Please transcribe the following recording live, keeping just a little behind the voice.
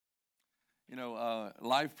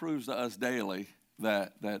Life proves to us daily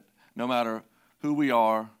that no matter who we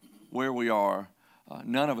are, where we are,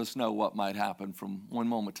 none of us know what might happen from one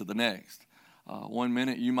moment to the next. One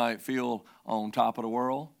minute you might feel on top of the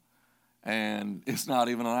world, and it's not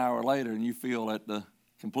even an hour later, and you feel at the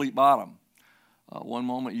complete bottom. One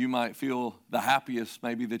moment you might feel the happiest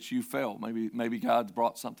maybe that you felt. Maybe God's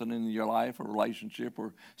brought something into your life, a relationship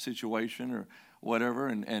or situation or whatever,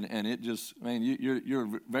 and it just, man,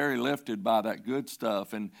 you're very lifted by that good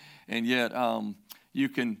stuff, and yet you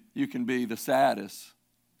can be the saddest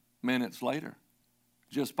minutes later,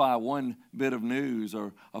 just by one bit of news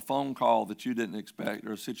or a phone call that you didn't expect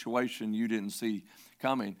or a situation you didn't see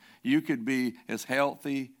coming. You could be as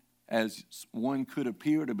healthy as one could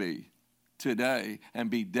appear to be today and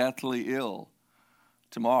be deathly ill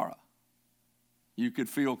tomorrow. You could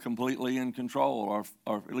feel completely in control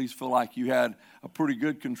or at least feel like you had a pretty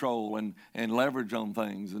good control and leverage on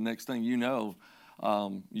things. The next thing you know,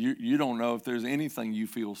 you don't know if there's anything you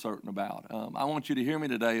feel certain about. I want you to hear me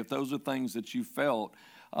today. If those are things that you felt,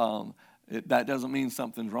 that doesn't mean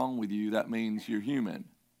something's wrong with you. That means you're human.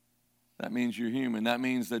 That means you're human. That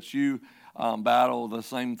means that you battle the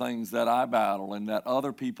same things that I battle and that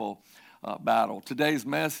other people battle. Today's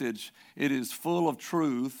message, it is full of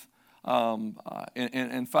truth.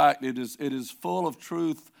 In fact, it is full of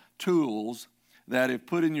truth tools that, if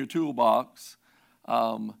put in your toolbox,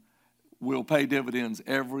 will pay dividends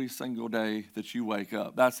every single day that you wake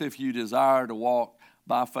up. That's if you desire to walk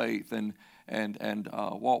by faith and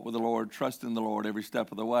walk with the Lord, trust in the Lord every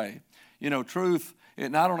step of the way. Truth,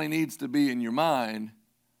 it not only needs to be in your mind,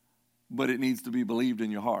 but it needs to be believed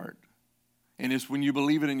in your heart. And it's when you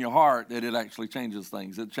believe it in your heart that it actually changes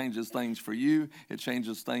things. It changes things for you. It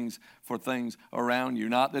changes things for things around you.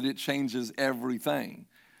 Not that it changes everything,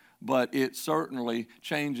 but it certainly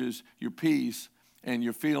changes your peace and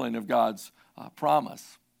your feeling of God's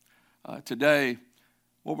promise. Today,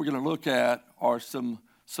 what we're going to look at are some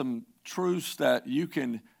truths that you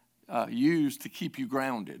can use to keep you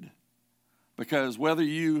grounded. Because whether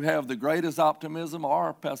you have the greatest optimism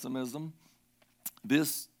or pessimism,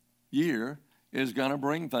 this year is going to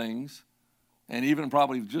bring things, and even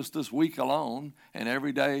probably just this week alone and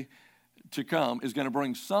every day to come is going to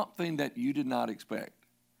bring something that you did not expect.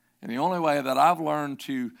 And the only way that I've learned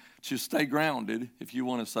to stay grounded, if you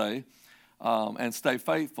want to say, and stay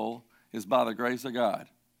faithful is by the grace of God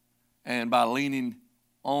and by leaning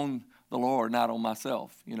on the Lord, not on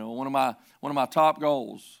myself. One of my top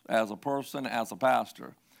goals as a person, as a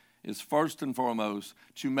pastor, is first and foremost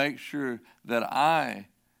to make sure that I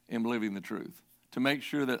am living the truth, to make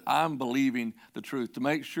sure that I'm believing the truth, to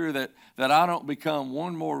make sure that I don't become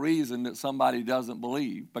one more reason that somebody doesn't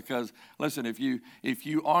believe. Because, listen, if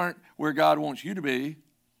you aren't where God wants you to be,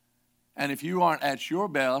 and if you aren't at your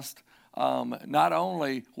best, not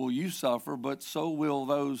only will you suffer, but so will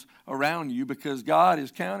those around you, because God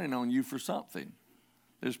is counting on you for something.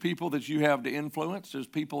 There's people that you have to influence. There's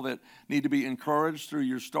people that need to be encouraged through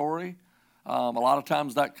your story. A lot of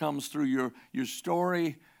times that comes through your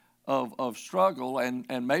story of struggle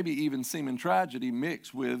and maybe even seeming tragedy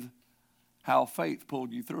mixed with how faith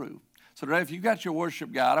pulled you through. So today, if you got your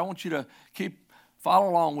worship guide, I want you to follow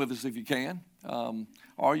along with us if you can,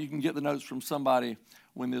 or you can get the notes from somebody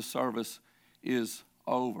when this service is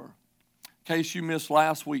over. In case you missed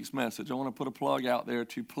last week's message, I want to put a plug out there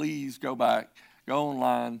to please go back, go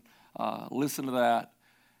online, listen to that,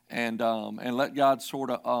 and let God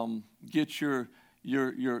sort of get your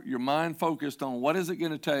mind focused on what is it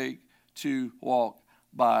going to take to walk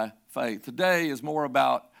by faith. Today is more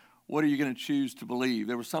about what are you going to choose to believe.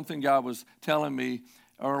 There was something God was telling me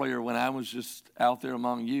earlier when I was just out there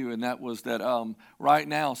among you, and that was that right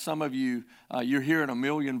now some of you, you're hearing a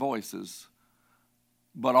million voices,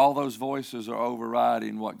 but all those voices are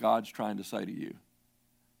overriding what God's trying to say to you.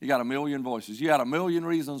 You got a million voices. You had a million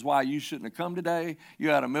reasons why you shouldn't have come today. You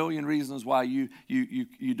had a million reasons why you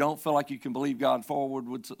don't feel like you can believe God forward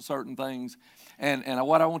with certain things. And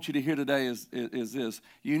what I want you to hear today is this.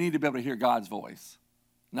 You need to be able to hear God's voice.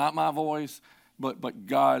 Not my voice, but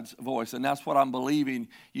God's voice. And that's what I'm believing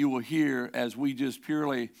you will hear as we just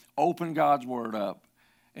purely open God's word up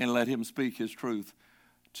and let him speak his truth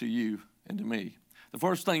to you and to me. The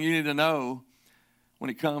first thing you need to know when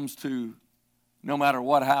it comes to no matter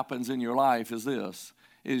what happens in your life is this,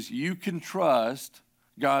 is you can trust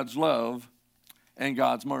God's love and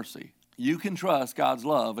God's mercy. You can trust God's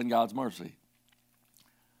love and God's mercy.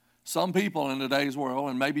 Some people in today's world,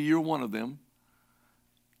 and maybe you're one of them,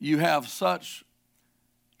 you have such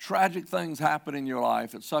tragic things happen in your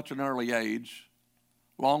life at such an early age,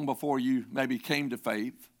 long before you maybe came to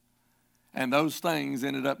faith, And those things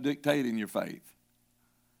ended up dictating your faith.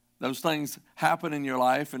 Those things happen in your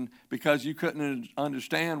life, and because you couldn't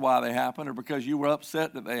understand why they happened, or because you were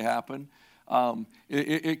upset that they happened,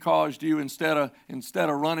 it caused you, instead of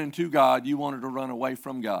running to God, you wanted to run away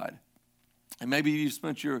from God. And maybe you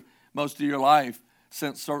spent most of your life,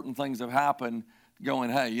 since certain things have happened,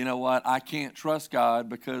 going, hey, you know what? I can't trust God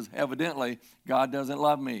because evidently God doesn't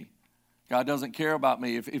love me. God doesn't care about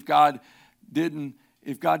me. If God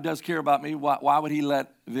does care about me, why would he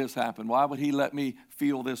let this happen? Why would he let me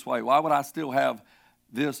feel this way? Why would I still have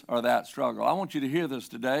this or that struggle? I want you to hear this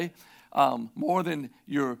today. More than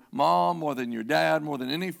your mom, more than your dad, more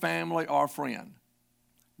than any family or friend,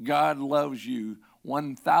 God loves you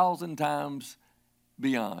 1,000 times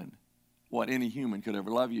beyond what any human could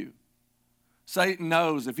ever love you. Satan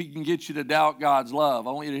knows if he can get you to doubt God's love.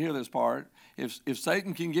 I want you to hear this part. If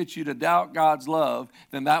Satan can get you to doubt God's love,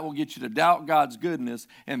 then that will get you to doubt God's goodness,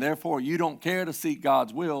 and therefore you don't care to seek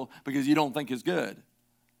God's will because you don't think it's good.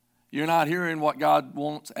 You're not hearing what God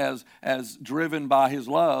wants as driven by his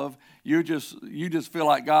love. You just feel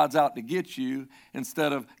like God's out to get you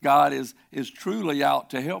instead of God is truly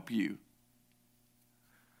out to help you.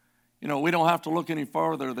 You know, we don't have to look any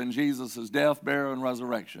further than Jesus' death, burial, and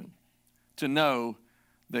resurrection to know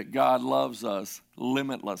that God loves us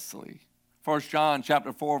limitlessly. 1 John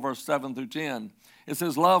chapter 4, verse 7 through 10, it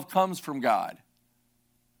says, love comes from God.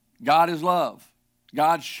 God is love.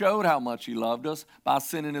 God showed how much he loved us by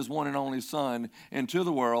sending his one and only Son into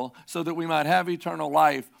the world so that we might have eternal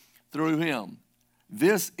life through him.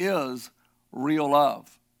 This is real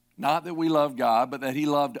love. Not that we love God, but that he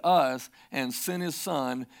loved us and sent his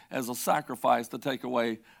Son as a sacrifice to take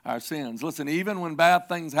away our sins. Listen, even when bad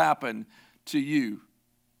things happen to you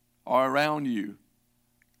or around you,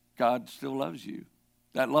 God still loves you.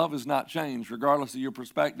 That love has not changed regardless of your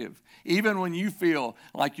perspective. Even when you feel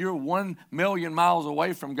like you're 1,000,000 miles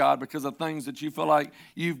away from God because of things that you feel like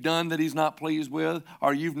you've done that he's not pleased with,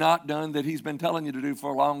 or you've not done that he's been telling you to do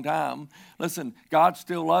for a long time, listen, God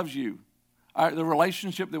still loves you. The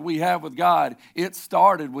relationship that we have with God, it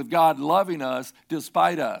started with God loving us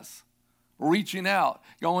despite us, reaching out,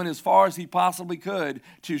 going as far as he possibly could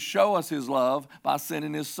to show us his love by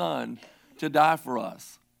sending his Son to die for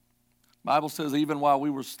us. The Bible says even while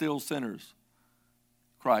we were still sinners,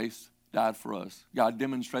 Christ died for us. God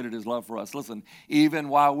demonstrated his love for us. Listen, even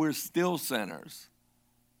while we're still sinners,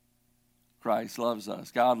 Christ loves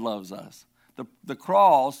us. God loves us. The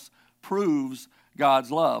cross proves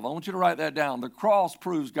God's love. I want you to write that down. The cross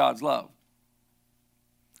proves God's love.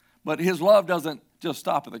 But his love doesn't just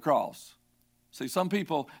stop at the cross. See, some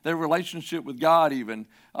people, their relationship with God even,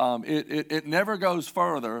 it never goes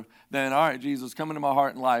further than, all right, Jesus, come into my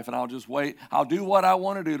heart and life, and I'll just wait. I'll do what I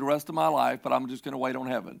want to do the rest of my life, but I'm just going to wait on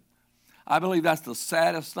heaven. I believe that's the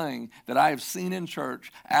saddest thing that I have seen in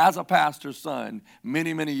church as a pastor's son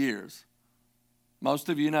many, many years. Most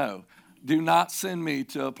of you know, do not send me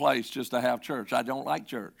to a place just to have church. I don't like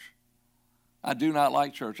church. I do not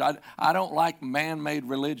like church. I don't like man-made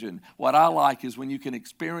religion. What I like is when you can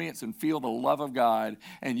experience and feel the love of God,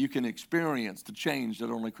 and you can experience the change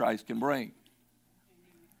that only Christ can bring.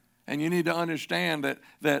 And you need to understand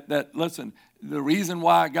that listen, the reason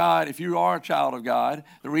why God, if you are a child of God,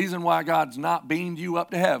 the reason why God's not beamed you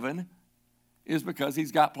up to heaven is because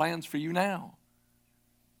he's got plans for you now.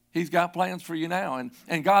 He's got plans for you now.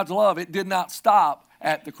 And God's love, it did not stop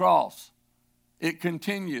at the cross. It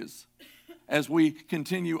continues as we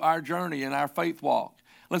continue our journey in our faith walk.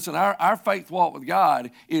 Listen, our faith walk with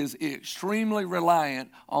God is extremely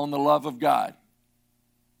reliant on the love of God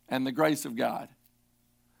and the grace of God.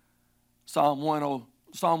 Psalm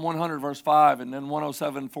 100, verse 5, and then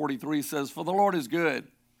 107:43 says, for the Lord is good.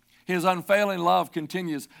 His unfailing love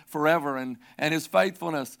continues forever, and his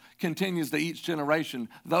faithfulness continues to each generation.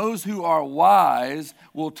 Those who are wise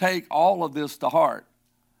will take all of this to heart.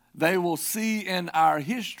 They will see in our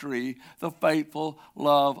history the faithful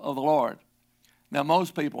love of the Lord. Now,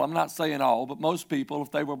 most people, I'm not saying all, but most people,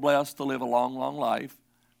 if they were blessed to live a long, long life,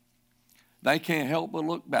 they can't help but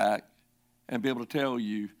look back and be able to tell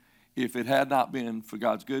you, if it had not been for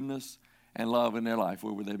God's goodness and love in their life,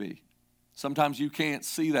 where would they be? Sometimes you can't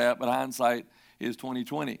see that, but hindsight is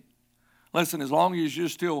 20/20. Listen, as long as you're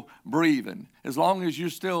still breathing, as long as you're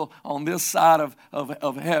still on this side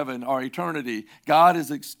of heaven or eternity, God is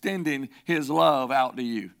extending his love out to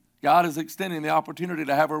you. God is extending the opportunity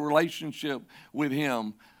to have a relationship with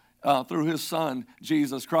him through his Son,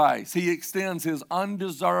 Jesus Christ. He extends his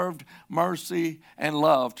undeserved mercy and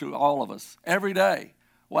love to all of us every day.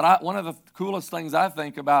 One of the coolest things I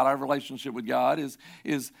think about our relationship with God is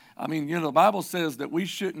the Bible says that we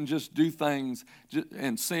shouldn't just do things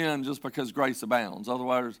and sin just because grace abounds.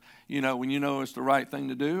 Otherwise, when you know it's the right thing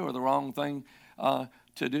to do or the wrong thing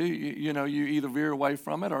to do, you either veer away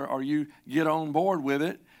from it or you get on board with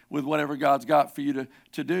it, with whatever God's got for you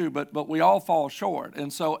to do. But we all fall short.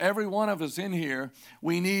 And so every one of us in here,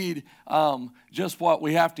 we need just what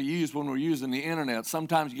we have to use when we're using the internet.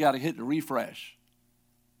 Sometimes you got to hit the refresh.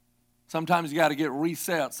 Sometimes you got to get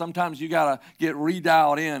reset. Sometimes you got to get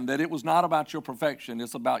redialed in, that it was not about your perfection.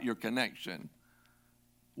 It's about your connection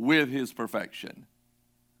with His perfection.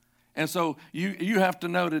 And so you have to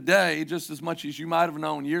know today, just as much as you might have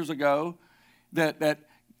known years ago, that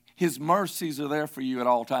His mercies are there for you at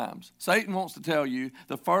all times. Satan wants to tell you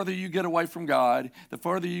the further you get away from God, the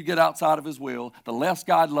further you get outside of His will, the less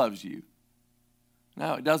God loves you.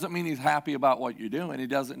 No, it doesn't mean He's happy about what you're doing. It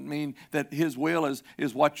doesn't mean that His will is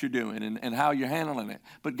what you're doing and how you're handling it.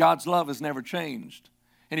 But God's love has never changed.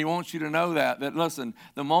 And He wants you to know that listen,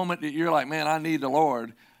 the moment that you're like, man, I need the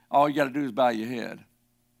Lord, all you got to do is bow your head.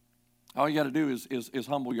 All you got to do is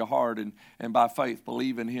humble your heart and by faith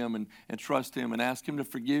believe in Him and trust Him and ask Him to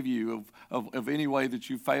forgive you of any way that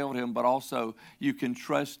you failed Him, but also you can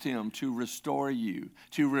trust Him to restore you,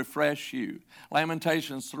 to refresh you.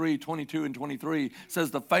 Lamentations 3:22 and 23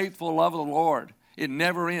 says, the faithful love of the Lord, it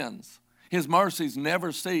never ends. His mercies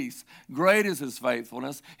never cease. Great is His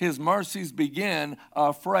faithfulness. His mercies begin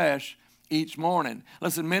afresh each morning.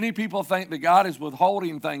 Listen, many people think that God is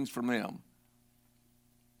withholding things from them.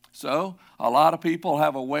 So, a lot of people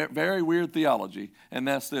have a very weird theology, and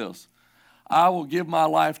that's this. I will give my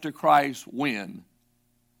life to Christ when?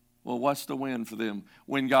 Well, what's the when for them?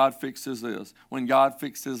 When God fixes this, when God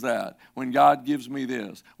fixes that, when God gives me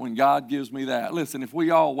this, when God gives me that. Listen, if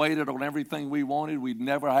we all waited on everything we wanted, we'd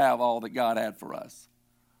never have all that God had for us.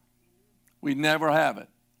 We'd never have it.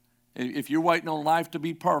 If you're waiting on life to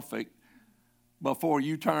be perfect before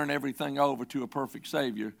you turn everything over to a perfect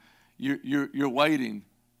Savior, you're waiting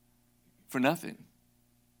for nothing.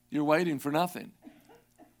 You're waiting for nothing.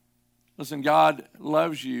 Listen, God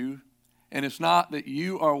loves you, and it's not that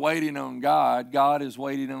you are waiting on God. God is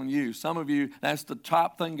waiting on you. Some of you, that's the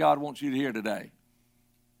top thing God wants you to hear today.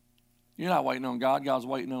 You're not waiting on God. God's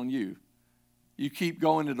waiting on you. You keep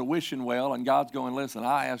going to the wishing well, and God's going, listen,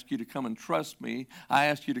 I ask you to come and trust me. I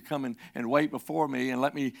ask you to come and wait before me, and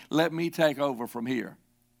let me take over from here.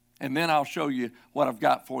 And then I'll show you what I've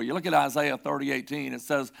got for you. Look at Isaiah 30:18. It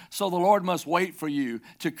says, so the Lord must wait for you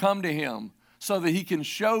to come to Him so that He can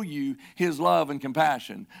show you His love and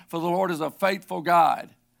compassion. For the Lord is a faithful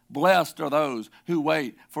God. Blessed are those who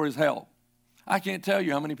wait for His help. I can't tell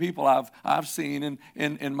you how many people I've seen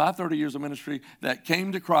in my 30 years of ministry that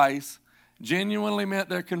came to Christ, genuinely meant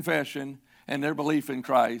their confession and their belief in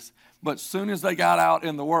Christ. But as soon as they got out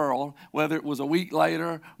in the world, whether it was a week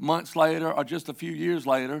later, months later, or just a few years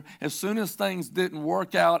later, as soon as things didn't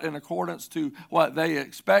work out in accordance to what they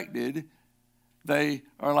expected, they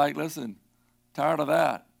are like, listen, tired of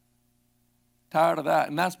that. Tired of that.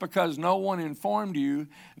 And that's because no one informed you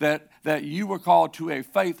that you were called to a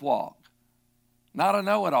faith walk, not a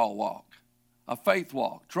know-it-all walk, a faith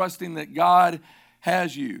walk, trusting that God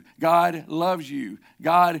has you, God loves you,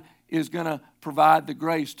 God is going to provide the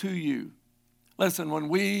grace to you. Listen, when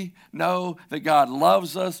we know that God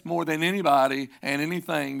loves us more than anybody and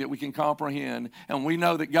anything that we can comprehend, and we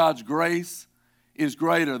know that God's grace is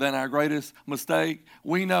greater than our greatest mistake,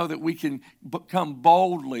 we know that we can come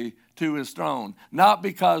boldly to His throne. Not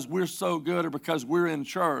because we're so good or because we're in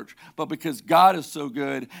church, but because God is so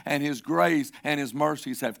good and His grace and His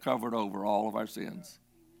mercies have covered over all of our sins.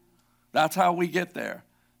 That's how we get there.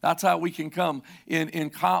 That's how we can come in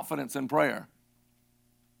confidence in prayer.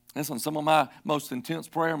 Listen, some of my most intense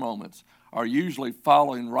prayer moments are usually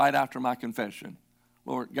following right after my confession.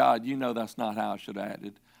 Lord God, you know that's not how I should have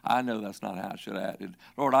acted. I know that's not how I should have acted.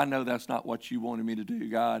 Lord, I know that's not what you wanted me to do,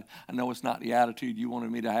 God. I know it's not the attitude you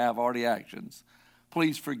wanted me to have or the actions.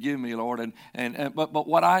 Please forgive me, Lord. But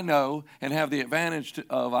what I know and have the advantage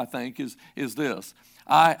of, I think, is this.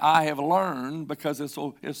 I have learned, because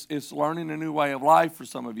it's learning a new way of life for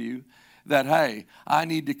some of you, that, hey, I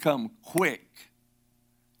need to come quick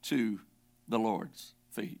to the Lord's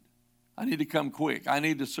feet. I need to come quick. I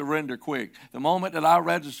need to surrender quick. The moment that I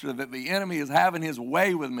register that the enemy is having his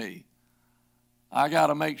way with me, I got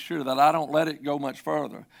to make sure that I don't let it go much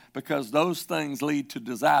further, because those things lead to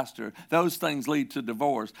disaster. Those things lead to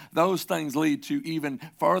divorce. Those things lead to even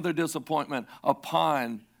further disappointment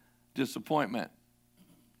upon disappointment.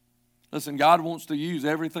 Listen, God wants to use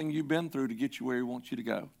everything you've been through to get you where He wants you to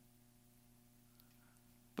go.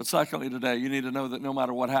 But secondly today, you need to know that no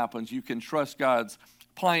matter what happens, you can trust God's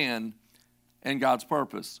plan and God's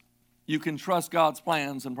purpose. You can trust God's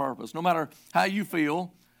plans and purpose. No matter how you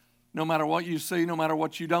feel, no matter what you see, no matter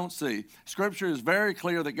what you don't see. Scripture is very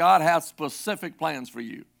clear that God has specific plans for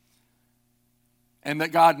you. And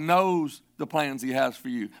that God knows the plans he has for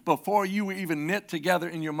you. Before you were even knit together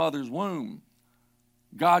in your mother's womb,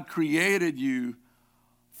 God created you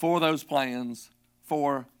for those plans,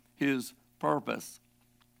 for his purpose.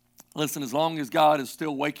 Listen, as long as God is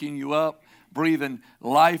still waking you up, breathing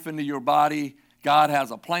life into your body, God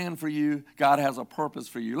has a plan for you. God has a purpose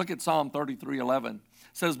for you. Look at Psalm 33:11. It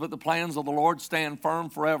says, but the plans of the Lord stand firm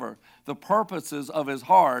forever. The purposes of his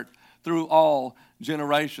heart through all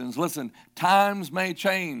generations. Listen, times may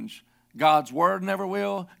change. God's word never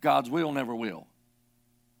will. God's will never will.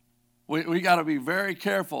 We got to be very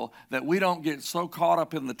careful that we don't get so caught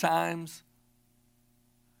up in the times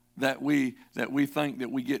that we think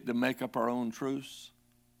that we get to make up our own truths.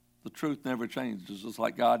 The truth never changes, just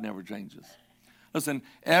like God never changes. Listen,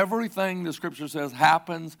 everything the Scripture says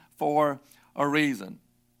happens for a reason.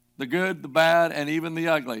 The good, the bad, and even the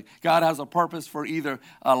ugly. God has a purpose for either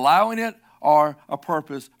allowing it or a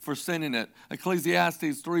purpose for sending it.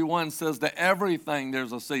 Ecclesiastes 3:1 says that everything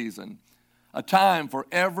there's a season, a time for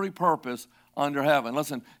every purpose under heaven.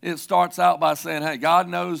 Listen, it starts out by saying, hey, God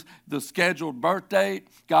knows the scheduled birth date,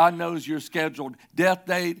 God knows your scheduled death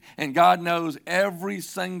date, and God knows every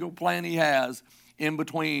single plan he has in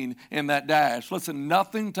between in that dash. Listen,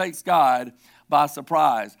 nothing takes God by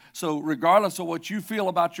surprise. So regardless of what you feel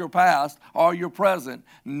about your past or your present,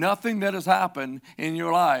 nothing that has happened in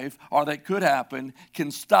your life or that could happen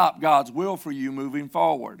can stop God's will for you moving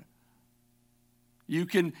forward. You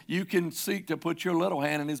can seek to put your little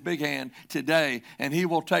hand in his big hand today, and he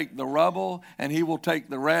will take the rubble, and he will take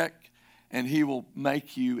the wreck, and he will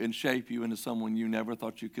make you and shape you into someone you never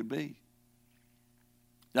thought you could be.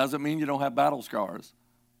 Doesn't mean you don't have battle scars.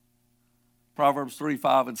 Proverbs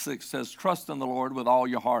 3:5-6 says, trust in the Lord with all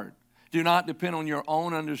your heart. Do not depend on your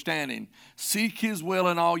own understanding. Seek his will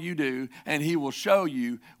in all you do, and he will show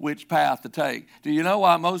you which path to take. Do you know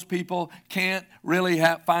why most people can't really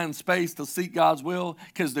find space to seek God's will?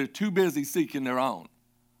 Because they're too busy seeking their own.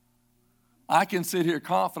 I can sit here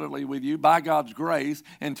confidently with you by God's grace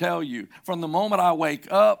and tell you, from the moment I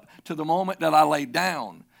wake up to the moment that I lay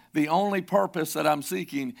down, the only purpose that I'm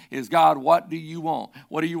seeking is, God, what do you want?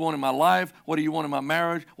 What do you want in my life? What do you want in my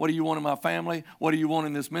marriage? What do you want in my family? What do you want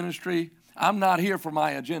in this ministry? I'm not here for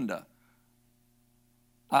my agenda.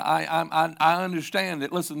 I understand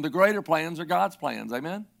that, listen, the greater plans are God's plans,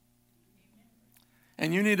 amen?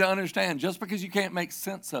 And you need to understand, just because you can't make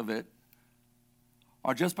sense of it,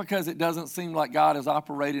 or just because it doesn't seem like God is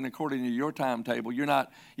operating according to your timetable,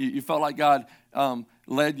 you felt like God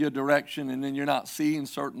led your direction, and then you're not seeing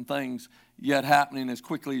certain things yet happening as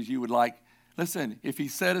quickly as you would like. Listen, if he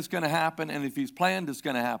said it's going to happen, and if he's planned it's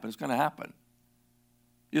going to happen, it's going to happen.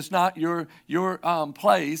 It's not your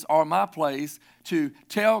place or my place to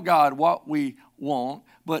tell God what we want,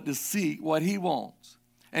 but to seek what he wants.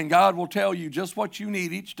 And God will tell you just what you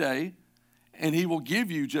need each day, and he will give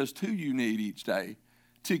you just who you need each day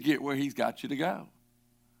to get where he's got you to go.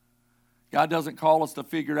 God doesn't call us to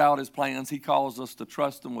figure out his plans. He calls us to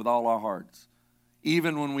trust him with all our hearts,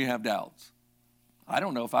 even when we have doubts. I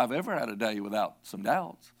don't know if I've ever had a day without some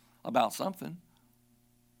doubts about something.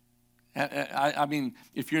 I mean,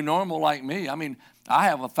 if you're normal like me, I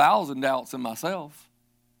have 1,000 doubts in myself.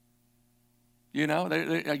 You know,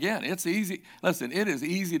 again, it's easy. Listen, it is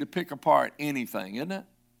easy to pick apart anything, isn't it?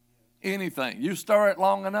 Anything. You stir it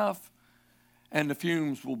long enough, and the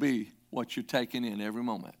fumes will be what you're taking in every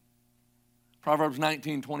moment. Proverbs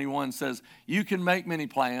 19:21 says, you can make many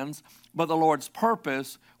plans, but the Lord's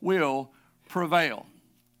purpose will prevail.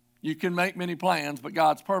 You can make many plans, but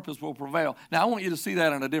God's purpose will prevail. Now, I want you to see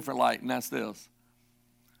that in a different light, and that's this.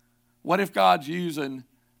 What if God's using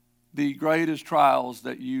the greatest trials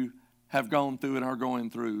that you have gone through and are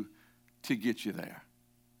going through to get you there?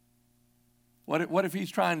 What if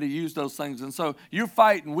he's trying to use those things? And so you're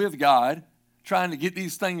fighting with God, trying to get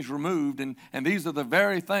these things removed, and these are the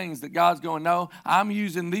very things that God's going, no, I'm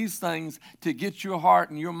using these things to get your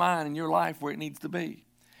heart and your mind and your life where it needs to be.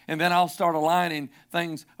 And then I'll start aligning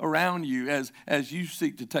things around you as you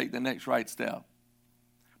seek to take the next right step.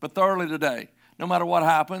 But thirdly today, no matter what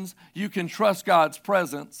happens, you can trust God's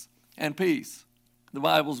presence and peace. The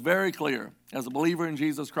Bible's very clear. As a believer in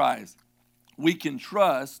Jesus Christ, we can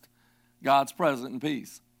trust God's presence and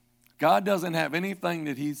peace. God doesn't have anything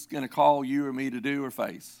that he's going to call you or me to do or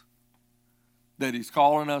face that he's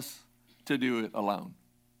calling us to do it alone.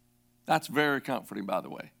 That's very comforting, by the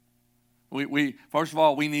way. We first of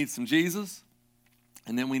all, we need some Jesus,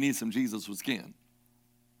 and then we need some Jesus with skin.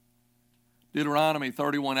 Deuteronomy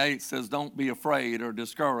 31:8 says, don't be afraid or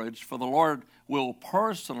discouraged, for the Lord will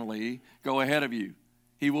personally go ahead of you.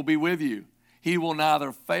 He will be with you. He will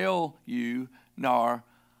neither fail you nor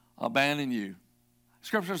abandon you.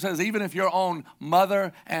 Scripture says even if your own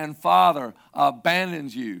mother and father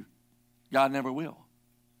abandons you, God never will.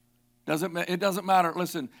 It doesn't matter.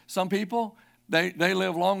 Listen, some people, they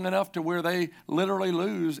live long enough to where they literally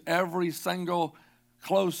lose every single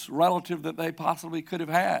close relative that they possibly could have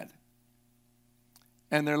had.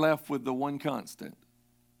 And they're left with the one constant,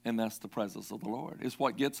 and that's the presence of the Lord. It's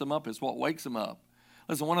what gets them up. It's what wakes them up.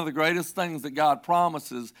 Listen, one of the greatest things that God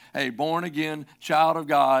promises a born-again child of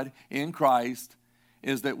God in Christ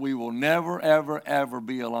is that we will never, ever, ever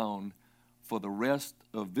be alone for the rest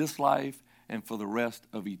of this life and for the rest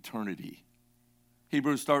of eternity.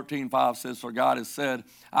 Hebrews 13:5 says, for God has said,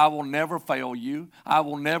 I will never fail you. I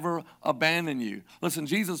will never abandon you. Listen,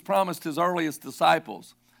 Jesus promised his earliest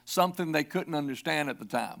disciples something they couldn't understand at the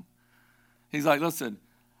time. He's like, listen,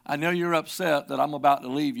 I know you're upset that I'm about to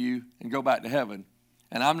leave you and go back to heaven,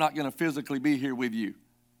 and I'm not going to physically be here with you.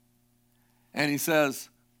 And he says,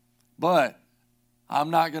 but I'm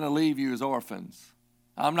not going to leave you as orphans.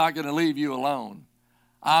 I'm not going to leave you alone.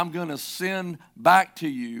 I'm going to send back to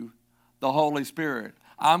you the Holy Spirit.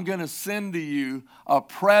 I'm going to send to you a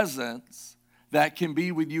presence that can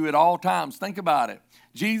be with you at all times. Think about it.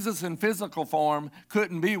 Jesus in physical form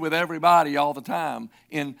couldn't be with everybody all the time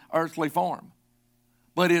in earthly form.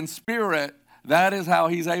 But in spirit, that is how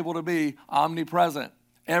he's able to be omnipresent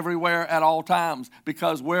everywhere at all times,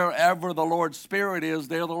 because wherever the Lord's Spirit is,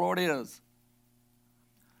 there the Lord is.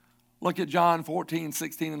 Look at John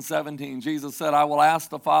 14:16 and 17. Jesus said, I will ask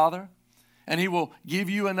the Father, and he will give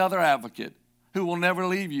you another advocate who will never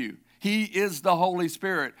leave you. He is the Holy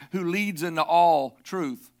Spirit who leads into all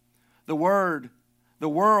truth. The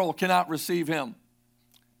world cannot receive him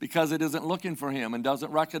because it isn't looking for him and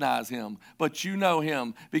doesn't recognize him. But you know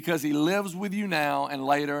him because he lives with you now and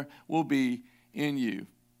later will be in you.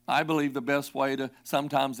 I believe the best way to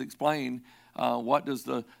sometimes explain what does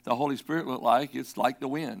the Holy Spirit look like, it's like the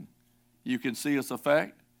wind. You can see its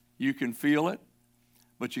effect, you can feel it,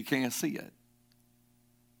 but you can't see it.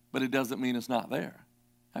 But it doesn't mean it's not there.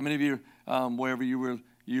 How many of you, wherever you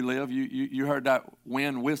live, you heard that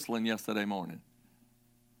wind whistling yesterday morning?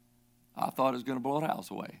 I thought it was going to blow the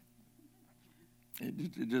house away.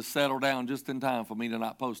 It just settled down just in time for me to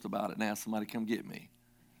not post about it and ask somebody to come get me.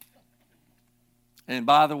 And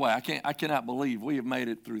by the way, I cannot believe we have made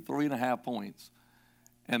it through 3.5 points,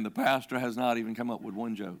 and the pastor has not even come up with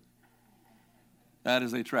one joke. That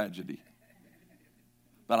is a tragedy.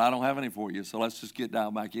 But I don't have any for you, so let's just get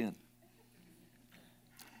dialed back in.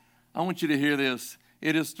 I want you to hear this.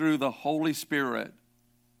 It is through the Holy Spirit,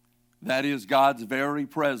 that is God's very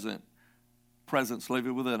presence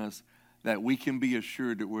living within us, that we can be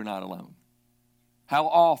assured that we're not alone. How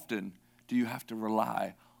often do you have to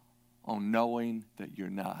rely on knowing that you're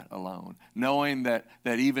not alone? Knowing that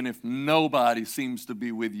even if nobody seems to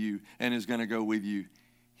be with you and is going to go with you,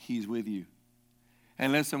 he's with you.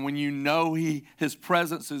 And listen, when you know his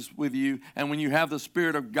presence is with you, and when you have the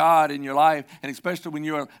Spirit of God in your life, and especially when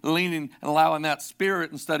you're leaning and allowing that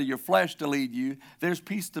Spirit instead of your flesh to lead you, there's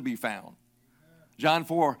peace to be found. John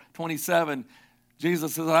 4:27,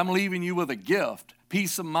 Jesus says, I'm leaving you with a gift,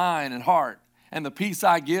 peace of mind and heart. And the peace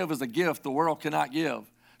I give is a gift the world cannot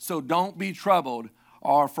give. So don't be troubled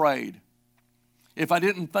or afraid. If I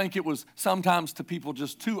didn't think it was sometimes to people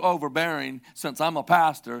just too overbearing, since I'm a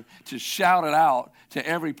pastor, to shout it out to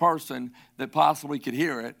every person that possibly could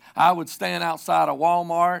hear it, I would stand outside of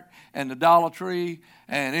Walmart and the Dollar Tree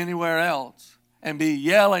and anywhere else and be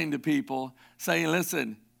yelling to people saying,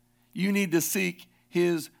 listen, you need to seek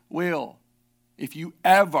his will if you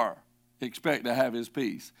ever expect to have his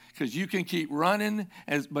peace. Because you can keep running,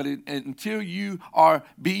 until you are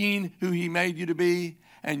being who he made you to be,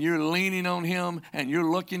 and you're leaning on him and you're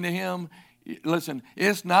looking to him, listen,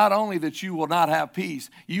 it's not only that you will not have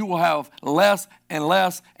peace, you will have less and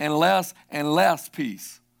less and less and less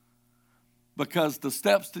peace. Because the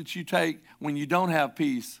steps that you take when you don't have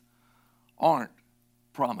peace aren't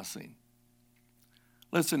promising.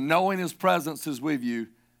 Listen, knowing his presence is with you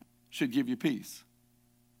should give you peace.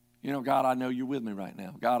 You know, God, I know you're with me right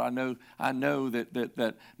now. God, I know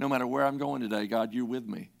that no matter where I'm going today, God, you're with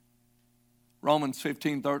me. Romans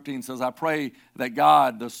 15:13 says, I pray that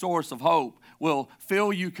God, the source of hope, will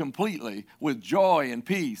fill you completely with joy and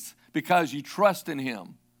peace because you trust in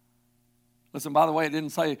him. Listen, by the way, it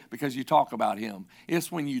didn't say because you talk about him.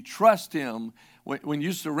 It's when you trust him, When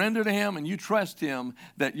you surrender to him and you trust him,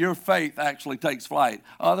 that your faith actually takes flight.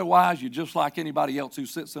 Otherwise, you're just like anybody else who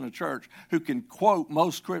sits in a church who can quote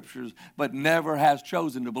most scriptures but never has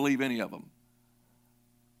chosen to believe any of them.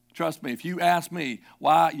 Trust me, if you ask me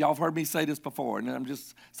why, y'all have heard me say this before, and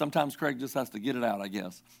sometimes Craig just has to get it out, I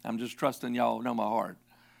guess. I'm just trusting y'all know my heart.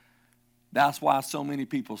 That's why so many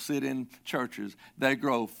people sit in churches. They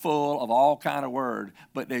grow full of all kind of word,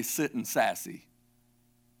 but they sit in sassy.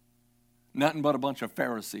 Nothing but a bunch of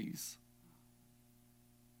Pharisees.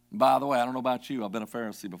 By the way, I don't know about you. I've been a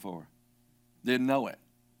Pharisee before. Didn't know it.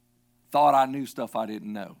 Thought I knew stuff I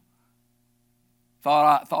didn't know.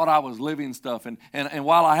 Thought I was living stuff. And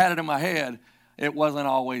while I had it in my head, it wasn't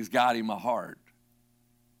always guiding my heart.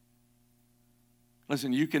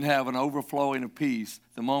 Listen, you can have an overflowing of peace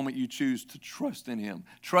the moment you choose to trust in him.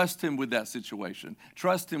 Trust him with that situation.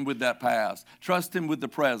 Trust him with that past. Trust him with the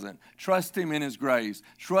present. Trust him in his grace.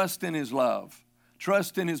 Trust in his love.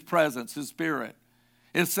 Trust in his presence, his spirit.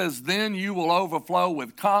 It says, then you will overflow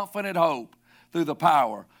with confident hope through the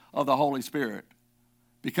power of the Holy Spirit.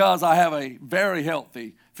 Because I have a very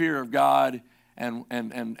healthy fear of God and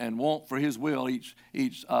want for his will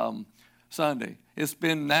each Sunday. It's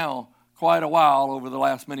been now quite a while over the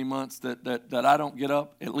last many months that I don't get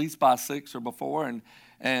up at least by 6 or before,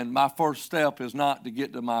 and my first step is not to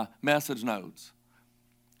get to my message notes,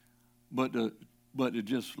 but to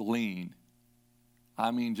just lean.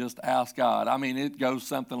 I mean, just ask God. I mean, it goes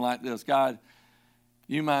something like this. God,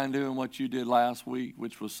 you mind doing what you did last week,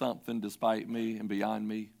 which was something despite me and beyond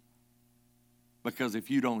me? Because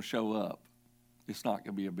if you don't show up, it's not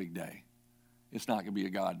going to be a big day. It's not going to be a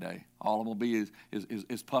God day. All I'm going to be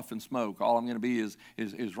is puff and smoke. All I'm going to be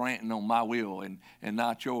is ranting on my will and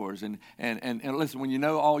not yours. And listen, when you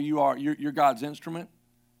know all you are, you're God's instrument,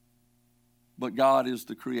 but God is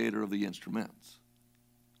the creator of the instruments.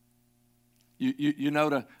 You know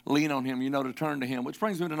to lean on him. You know to turn to him, which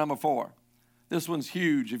brings me to number 4. This one's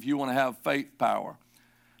huge if you want to have faith power.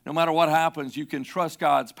 No matter what happens, you can trust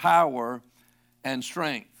God's power and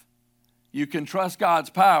strength. You can trust God's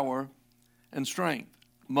power and strength.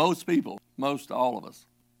 Most people, all of us,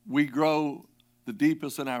 we grow the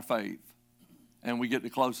deepest in our faith and we get the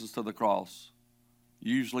closest to the cross,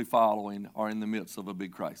 usually following or in the midst of a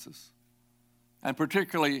big crisis. And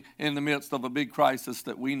particularly in the midst of a big crisis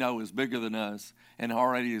that we know is bigger than us and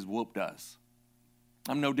already has whooped us.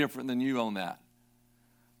 I'm no different than you on that.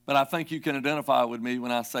 But I think you can identify with me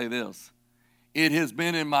when I say this. It has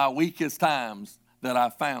been in my weakest times that I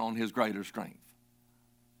found his greater strength.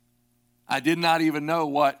 I did not even know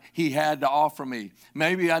what he had to offer me.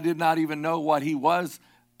 Maybe I did not even know what he was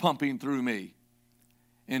pumping through me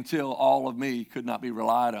until all of me could not be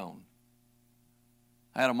relied on.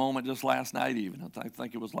 I had a moment just last night even. I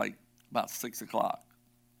think it was like about 6 o'clock.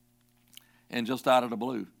 And just out of the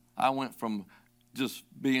blue, I went from just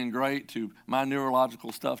being great to my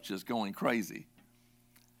neurological stuff just going crazy.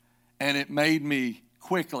 And it made me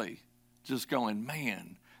quickly just going,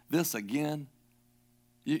 man, this again?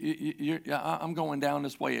 I'm going down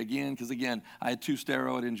this way again because, again, I had 2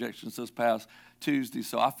 steroid injections this past Tuesday,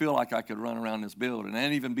 so I feel like I could run around this building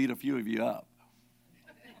and even beat a few of you up.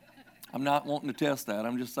 I'm not wanting to test that.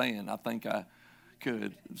 I'm just saying I think I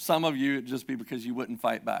could. Some of you, it'd just be because you wouldn't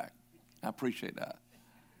fight back. I appreciate that.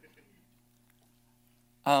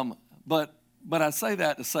 But I say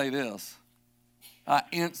that to say this. I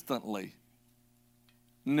instantly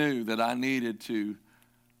knew that I needed to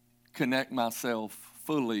connect myself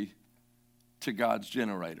fully to God's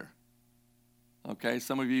generator. Okay,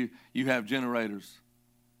 some of you have generators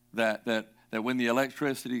that when the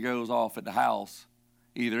electricity goes off at the house,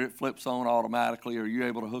 either it flips on automatically or you're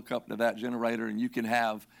able to hook up to that generator and you can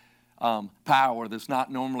have power that's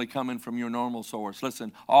not normally coming from your normal source.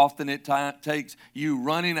 Listen, often it takes you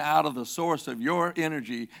running out of the source of your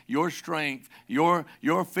energy, your strength, your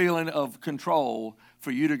feeling of control for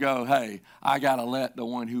you to go, hey, I got to let the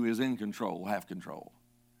one who is in control have control.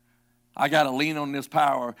 I got to lean on this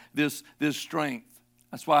power, this strength.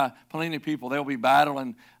 That's why plenty of people, they'll be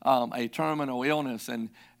battling a terminal illness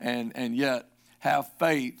and yet have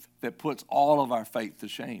faith that puts all of our faith to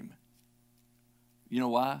shame. You know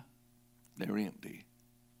why? They're empty.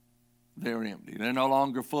 They're empty. They're no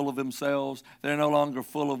longer full of themselves. They're no longer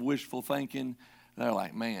full of wishful thinking. They're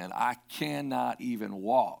like, man, I cannot even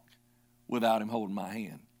walk without him holding my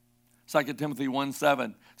hand. 2 Timothy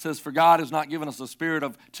 1:7 says, for God has not given us a spirit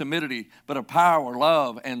of timidity, but of power,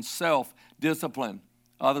 love, and self-discipline.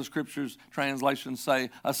 Other scriptures, translations say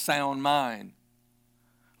a sound mind.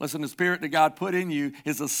 Listen, the spirit that God put in you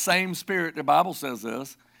is the same spirit, the Bible says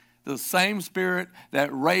this, the same spirit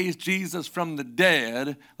that raised Jesus from the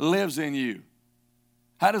dead lives in you.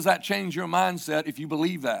 How does that change your mindset if you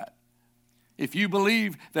believe that? If you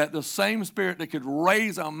believe that the same Spirit that could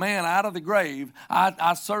raise a man out of the grave,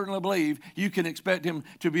 I certainly believe you can expect him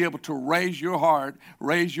to be able to raise your heart,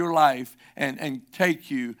 raise your life, and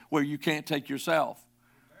take you where you can't take yourself.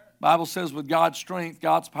 The Bible says with God's strength,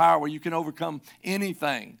 God's power, you can overcome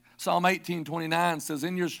anything. Psalm 18:29 says,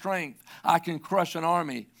 in your strength, I can crush an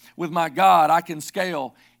army. With my God, I can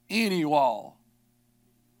scale any wall.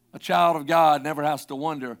 A child of God never has to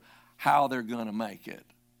wonder how they're going to make it.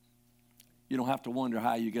 You don't have to wonder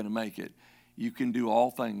how you're going to make it. You can do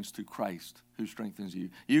all things through Christ who strengthens you.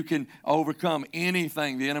 You can overcome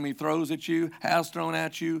anything the enemy throws at you, has thrown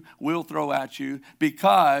at you, will throw at you,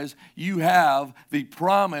 because you have the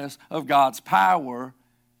promise of God's power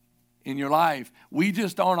in your life. We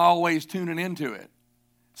just aren't always tuning into it.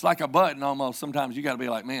 It's like a button almost. Sometimes you got to be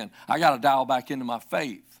like, man, I got to dial back into my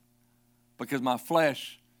faith because my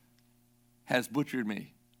flesh has butchered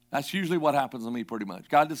me. That's usually what happens to me pretty much.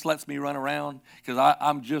 God just lets me run around because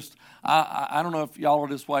I don't know if y'all are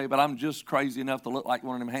this way, but I'm just crazy enough to look like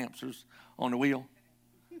one of them hamsters on the wheel.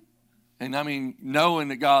 And I mean, knowing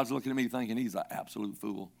that God's looking at me thinking he's an absolute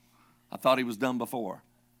fool. I thought he was done before.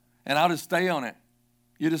 And I'll just stay on it.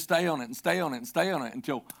 You just stay on it and stay on it and stay on it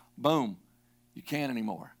until, boom, you can't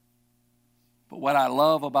anymore. But what I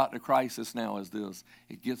love about the crisis now is this.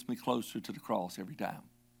 It gets me closer to the cross every time.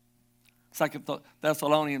 2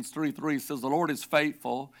 Thessalonians 3:3 says, the Lord is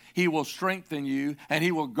faithful. He will strengthen you, and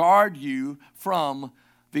he will guard you from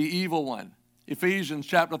the evil one. Ephesians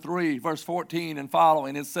chapter 3, verse 14 and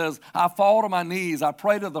following, it says, I fall to my knees. I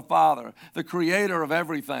pray to the Father, the creator of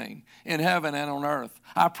everything in heaven and on earth.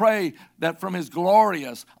 I pray that from his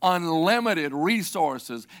glorious, unlimited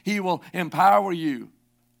resources, he will empower you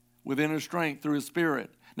with inner strength through his Spirit.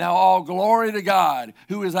 Now all glory to God,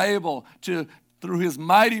 who is able to, through his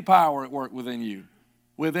mighty power at work within you,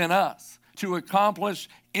 within us, to accomplish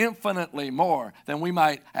infinitely more than we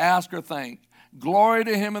might ask or think. Glory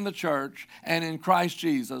to him in the church and in Christ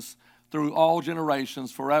Jesus through all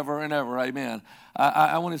generations, forever and ever. Amen.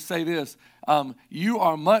 I want to say this. You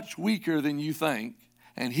are much weaker than you think,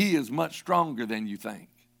 and he is much stronger than you think.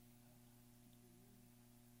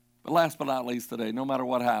 But last but not least today, no matter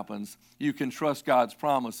what happens, you can trust God's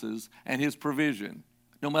promises and his provision.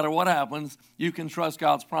 No matter what happens, you can trust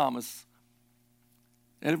God's promise,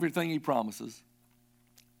 everything he promises,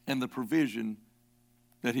 and the provision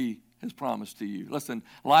that he has promised to you. Listen,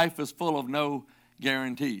 life is full of no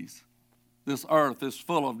guarantees. This earth is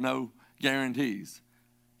full of no guarantees.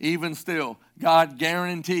 Even still, God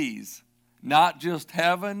guarantees not just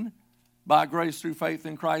heaven by grace through faith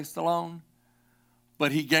in Christ alone,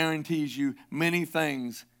 but he guarantees you many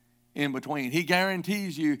things in between. He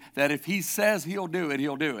guarantees you that if he says he'll do it,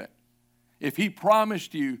 he'll do it. If he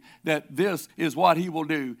promised you that this is what he will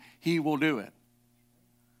do it.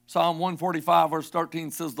 Psalm 145 verse 13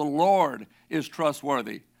 says, the Lord is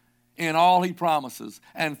trustworthy in all he promises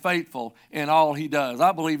and faithful in all he does.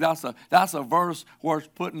 I believe that's a verse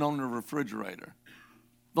worth putting on the refrigerator.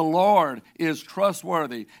 The Lord is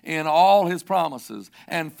trustworthy in all his promises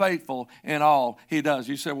and faithful in all he does.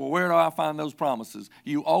 You say, well, where do I find those promises?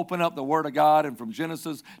 You open up the Word of God, and from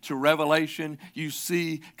Genesis to Revelation, you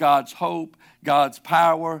see God's hope, God's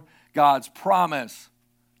power, God's promise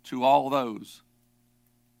to all those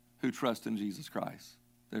who trust in Jesus Christ,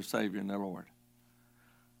 their Savior and their Lord.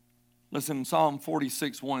 Listen, Psalm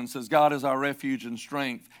 46:1 says, God is our refuge and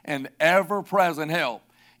strength and ever-present help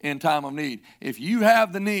in time of need. If you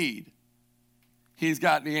have the need, he's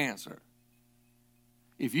got the answer.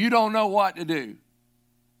 If you don't know what to do,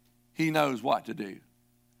 he knows what to do.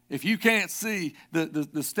 If you can't see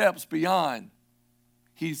the steps beyond,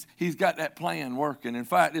 he's got that plan working. In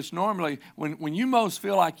fact, it's normally when you most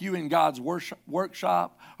feel like you in God's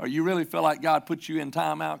workshop, or you really feel like God put you in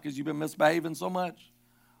timeout because you've been misbehaving so much,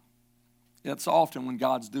 that's often when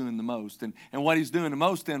God's doing the most. And what he's doing the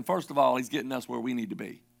most in, first of all, he's getting us where we need to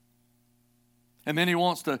be. And then he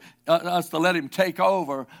wants us to let him take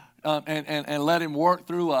over and let him work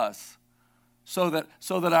through us so that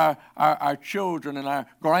our children and our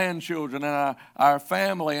grandchildren and our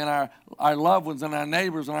family and our loved ones and our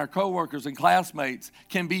neighbors and our coworkers and classmates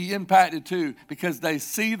can be impacted too, because they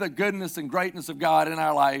see the goodness and greatness of God in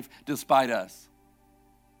our life despite us.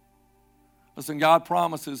 Listen, God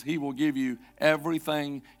promises he will give you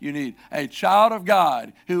everything you need. A child of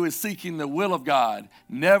God who is seeking the will of God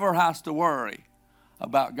never has to worry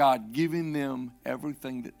about God giving them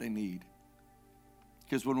everything that they need.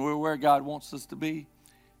 Because when we're where God wants us to be,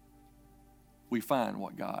 we find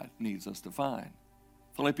what God needs us to find.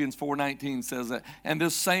 Philippians 4:19 says that, and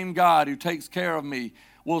this same God who takes care of me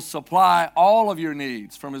will supply all of your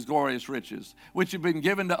needs from his glorious riches, which have been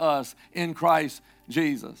given to us in Christ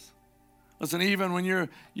Jesus. Listen, even when you're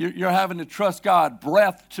having to trust God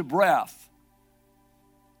breath to breath,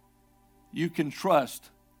 you can trust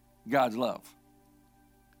God's love.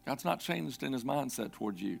 God's not changed in his mindset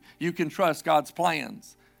towards you. You can trust God's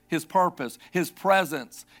plans, his purpose, his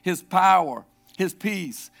presence, his power, his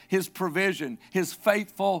peace, his provision, his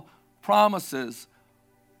faithful promises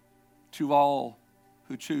to all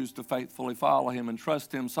who choose to faithfully follow him and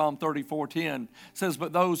trust him. Psalm 34:10 says,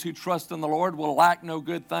 but those who trust in the Lord will lack no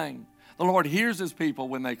good thing. The Lord hears his people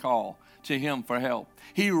when they call to him for help.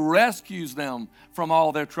 He rescues them from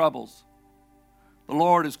all their troubles. The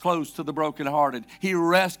Lord is close to the brokenhearted. He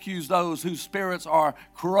rescues those whose spirits are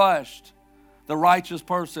crushed. The righteous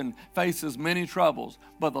person faces many troubles,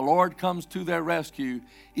 but the Lord comes to their rescue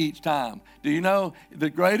each time. Do you know the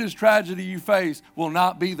greatest tragedy you face will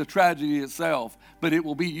not be the tragedy itself, but it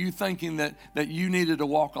will be you thinking that you needed to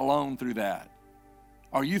walk alone through that.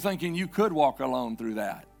 Or you thinking you could walk alone through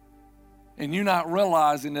that. And you not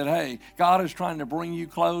realizing that, hey, God is trying to bring you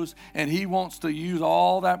close, and he wants to use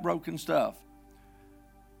all that broken stuff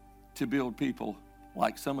to build people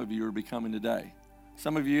like some of you are becoming today.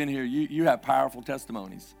 Some of you in here, you have powerful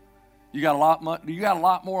testimonies. You got a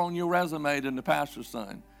lot more on your resume than the pastor's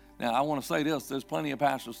son. Now, I want to say this, there's plenty of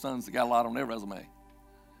pastor's sons that got a lot on their resume.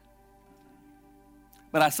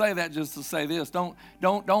 But I say that just to say this, don't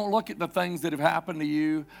look at the things that have happened to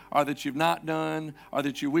you or that you've not done or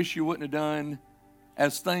that you wish you wouldn't have done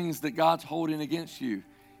as things that God's holding against you.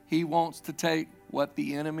 He wants to take what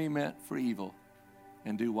the enemy meant for evil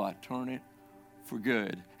and do what? Turn it for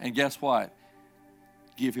good. And guess what?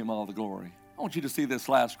 Give him all the glory. I want you to see this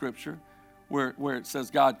last scripture where it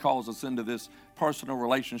says God calls us into this personal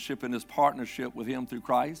relationship and this partnership with him through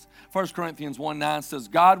Christ. 1 Corinthians 1:9 says,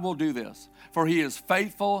 God will do this, for he is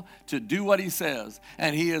faithful to do what he says,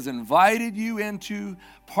 and he has invited you into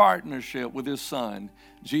partnership with his Son,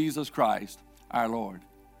 Jesus Christ, our Lord.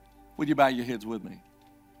 Would you bow your heads with me?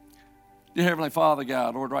 Dear Heavenly Father,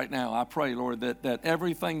 God, Lord, right now, I pray, Lord, that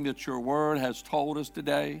everything that your word has told us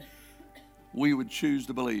today, we would choose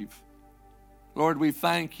to believe. Lord, we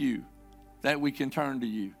thank you that we can turn to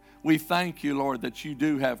you. We thank you, Lord, that you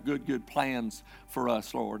do have good plans for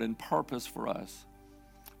us, Lord, and purpose for us.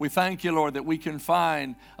 We thank you, Lord, that we can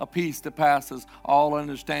find a peace that passes all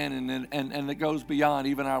understanding and that goes beyond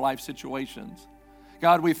even our life situations.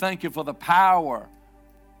 God, we thank you for the power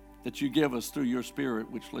that you give us through your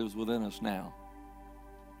Spirit, which lives within us now.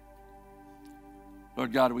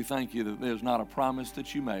 Lord God, we thank you that there's not a promise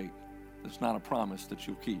that you make that's not a promise that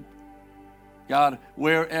you'll keep. God,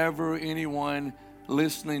 wherever anyone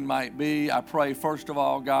listening might be, I pray, first of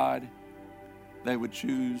all, God, they would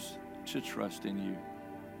choose to trust in you.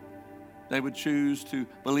 They would choose to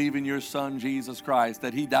believe in your Son, Jesus Christ,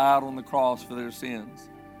 that he died on the cross for their sins.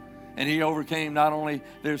 And he overcame not only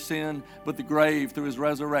their sin, but the grave through his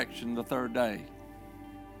resurrection the third day.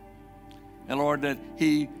 And Lord, that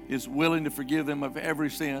he is willing to forgive them of every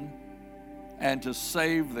sin and to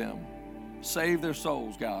save them, save their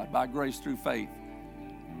souls, God, by grace through faith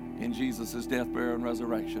in Jesus' death, burial, and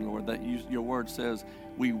resurrection, Lord, that your word says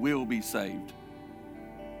we will be saved.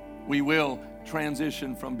 We will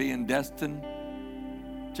transition from being destined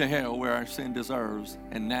to hell where our sin deserves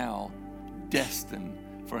and now destined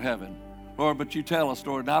for heaven. Lord, but you tell us,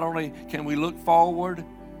 Lord, not only can we look forward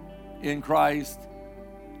in Christ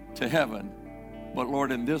to heaven, but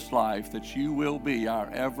Lord, in this life, that you will be our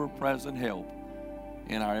ever-present help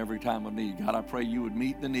in our every time of need. God, I pray you would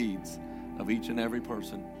meet the needs of each and every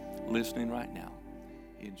person listening right now.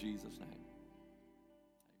 In Jesus' name.